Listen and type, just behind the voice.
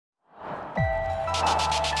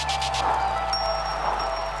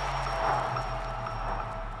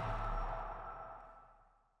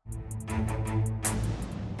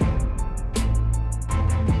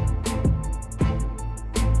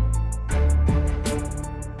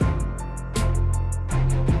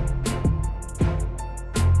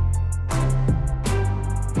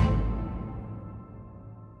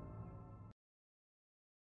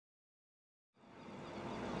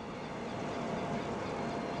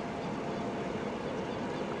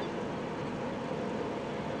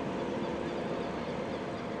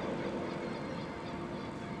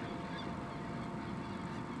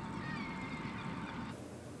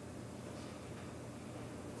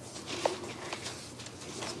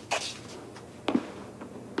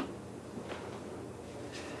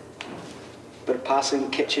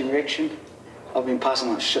passing, catching reaction. I've been passing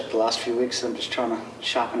like shit the last few weeks, so I'm just trying to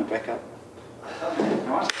sharpen it back up.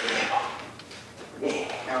 Nice.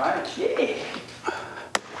 Yeah, all right, yeah.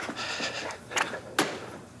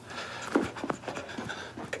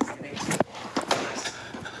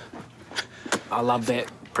 I love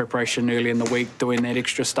that preparation early in the week, doing that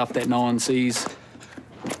extra stuff that no one sees.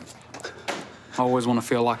 I always want to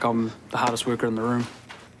feel like I'm the hardest worker in the room.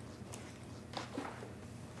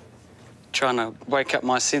 Trying to wake up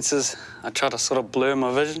my senses. I try to sort of blur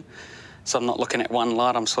my vision, so I'm not looking at one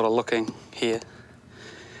light, I'm sort of looking here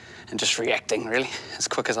and just reacting, really, as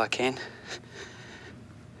quick as I can.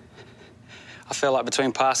 I feel like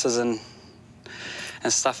between passes and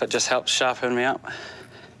stuff, it just helps sharpen me up.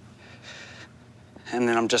 And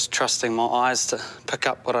then I'm just trusting my eyes to pick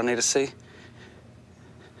up what I need to see.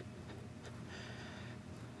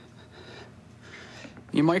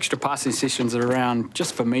 Yeah, my extra passing sessions are around,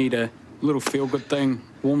 just for me, to little feel-good thing,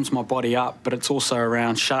 warms my body up, but it's also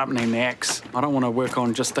around sharpening the axe. I don't want to work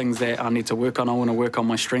on just things that I need to work on. I want to work on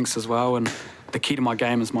my strengths as well, and the key to my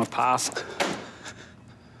game is my pass.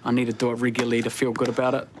 I need to do it regularly to feel good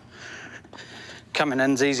about it. Coming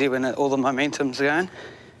in's easy when all the momentum's going.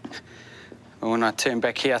 But when I turn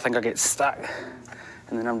back here, I think I get stuck.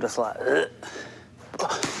 And then I'm just like, ugh.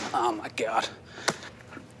 Oh my God.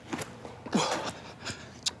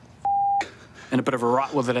 In a bit of a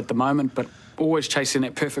rut with it at the moment, but always chasing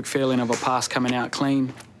that perfect feeling of a pass coming out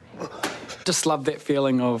clean. Just love that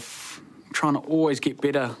feeling of trying to always get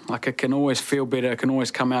better. Like, it can always feel better, it can always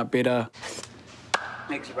come out better.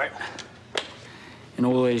 Next break. And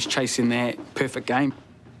always chasing that perfect game.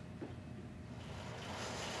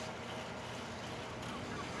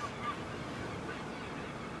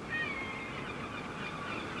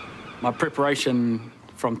 My preparation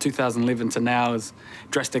from 2011 to now is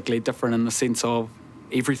drastically different in the sense of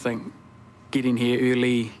everything. Getting here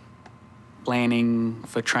early, planning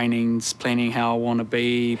for trainings, planning how I want to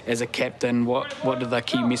be as a captain, what are the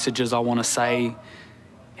key messages I want to say,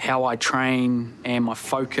 how I train and my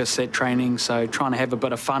focus at training, so trying to have a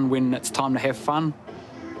bit of fun when it's time to have fun.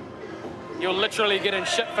 You're literally getting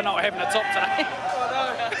shit for not having a top today. Oh,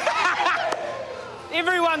 no.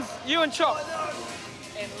 Everyone's, you and Chop.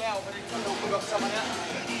 And Lau, but he forgot someone else.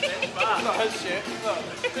 That's not his shirt. Look,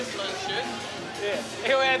 this is his shirt. Yeah.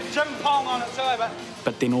 He'll have Jim Pong on it too,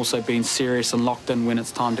 but then also being serious and locked in when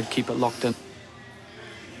it's time to keep it locked in.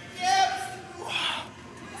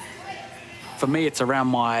 For me, it's around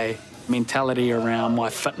my mentality, around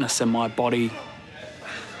my fitness and my body.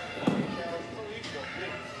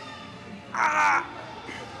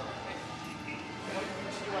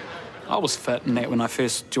 I was fit in that when I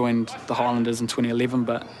first joined the Highlanders in 2011,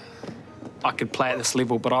 but I could play at this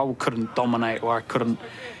level, but I couldn't dominate, or I couldn't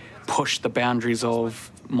push the boundaries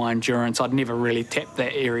of my endurance. I'd never really tapped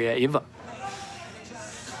that area ever.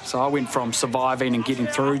 So I went from surviving and getting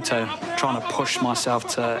through to trying to push myself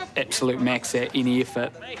to absolute max at any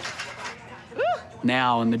effort.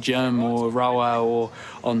 Now in the gym or rower or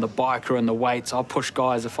on the bike or in the weights, I'll push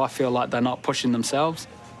guys if I feel like they're not pushing themselves.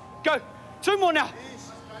 Go, 2 more now.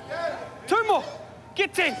 2 more.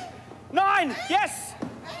 Get 10. 9. Yes.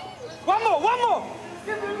 1 more. 1 more.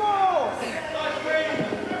 Give me more.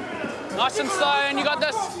 Nice and slow, and you got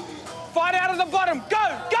this. Fight out of the bottom.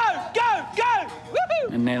 Go, go, go, go.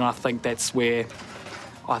 Woohoo! And then I think that's where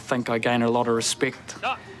I think I gain a lot of respect.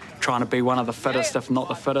 Trying to be one of the fittest, if not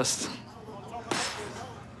the fittest.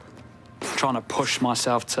 Trying to push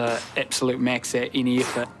myself to absolute max at any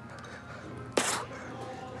effort.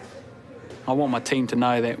 I want my team to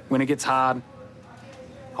know that when it gets hard,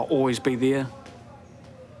 I'll always be there.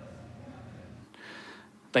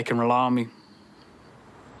 They can rely on me.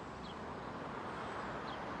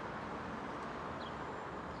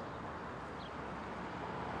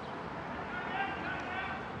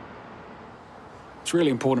 It's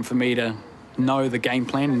really important for me to know the game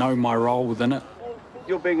plan, know my role within it.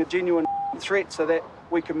 You're being a genuine threat so that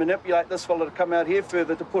we can manipulate this fella to come out here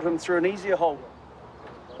further to put him through an easier hole.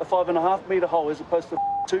 A 5.5 metre hole as opposed to a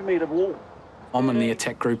 2 metre wall. I'm in the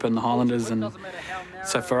attack group in the Highlanders, and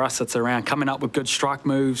so for us it's around coming up with good strike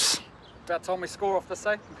moves. About time we score off the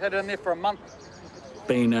safe. We've had it in there for a month.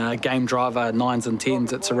 Being a game driver, 9s and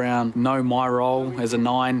 10s, it's around know my role as a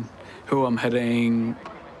 9, who I'm hitting.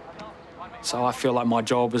 So I feel like my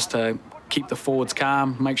job is to keep the forwards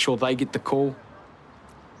calm, make sure they get the call,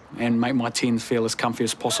 and make my 10s feel as comfy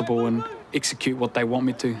as possible and execute what they want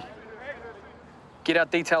me to. Get our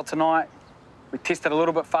detail tonight. We test it a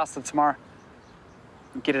little bit faster tomorrow.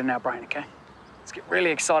 And get it in our brain, okay? Let's get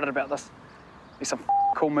really excited about this. There's some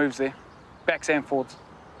cool moves there. Backs and forwards.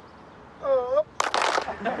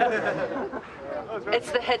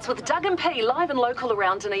 It's The Hits with Doug and P, live and local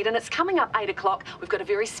around Dunedin. It's coming up 8 o'clock. We've got a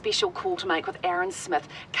very special call to make with Aaron Smith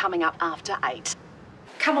coming up after 8.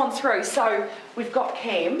 Come on through. So we've got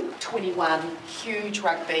Cam, 21, huge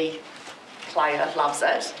rugby player, loves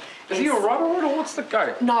it. Is he all right or what's the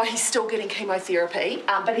go? No, he's still getting chemotherapy,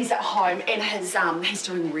 but he's at home and he's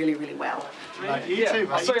doing really, really well. Mate, you too,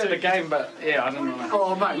 mate. I saw you at the game, but yeah, I don't know.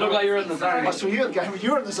 Oh, mate. Looked like you were in the zone. I saw you at the game, but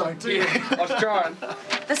you were in the zone too. Yeah, I was trying.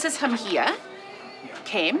 This is him here.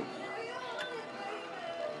 Cam.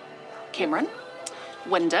 Cameron.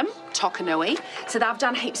 Wyndham, Tokanui. So they've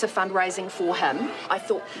done heaps of fundraising for him. I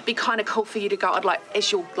thought it'd be kind of cool for you to go. I'd like,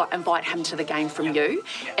 as you'll invite him to the game from you,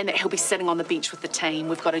 and that he'll be sitting on the bench with the team.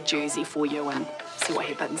 We've got a jersey for you and see what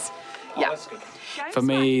happens. Yeah. That's good. For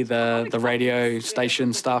me, the radio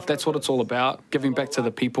station stuff, that's what it's all about. Giving back to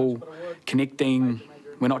the people, connecting.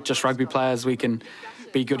 We're not just rugby players, we can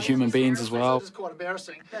be good human beings as well. It's quite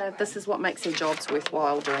embarrassing. This is what makes their jobs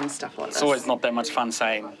worthwhile, doing stuff like this. It's always not that much fun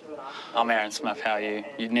saying, I'm Aaron Smith, how are you?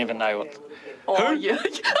 You never know what... Oh, Who? yeah.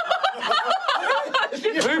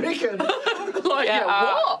 You reckon? Like,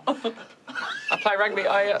 what? I play rugby.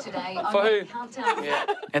 For who? Yeah.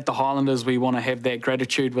 At the Highlanders, we want to have that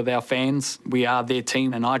gratitude with our fans. We are their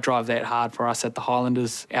team, and I drive that hard for us at the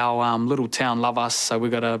Highlanders. Our little town love us, so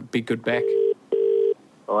we've got to be good back.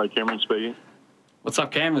 Hi, Cameron speaking. What's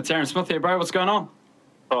up, Cam? It's Aaron Smith here, bro. What's going on?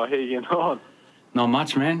 Oh, how you getting on? Not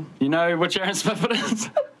much, man. You know which Aaron Smith it is?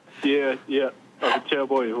 Yeah. I can tell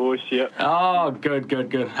by your voice, yeah. Oh, good.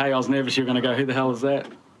 Hey, I was nervous you were going to go, who the hell is that?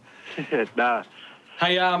 Nah.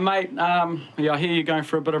 Hey, mate, I hear you're going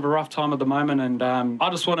through a bit of a rough time at the moment, and I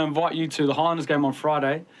just want to invite you to the Highlanders game on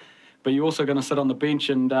Friday, but you're also going to sit on the bench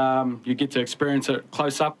and you get to experience it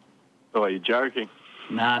close up. Oh, you're joking.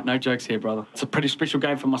 Nah, no jokes here, brother. It's a pretty special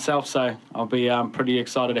game for myself, so I'll be pretty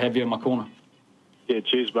excited to have you in my corner. Yeah,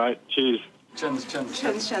 cheers, mate. Cheers. Chins.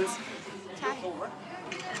 Chins.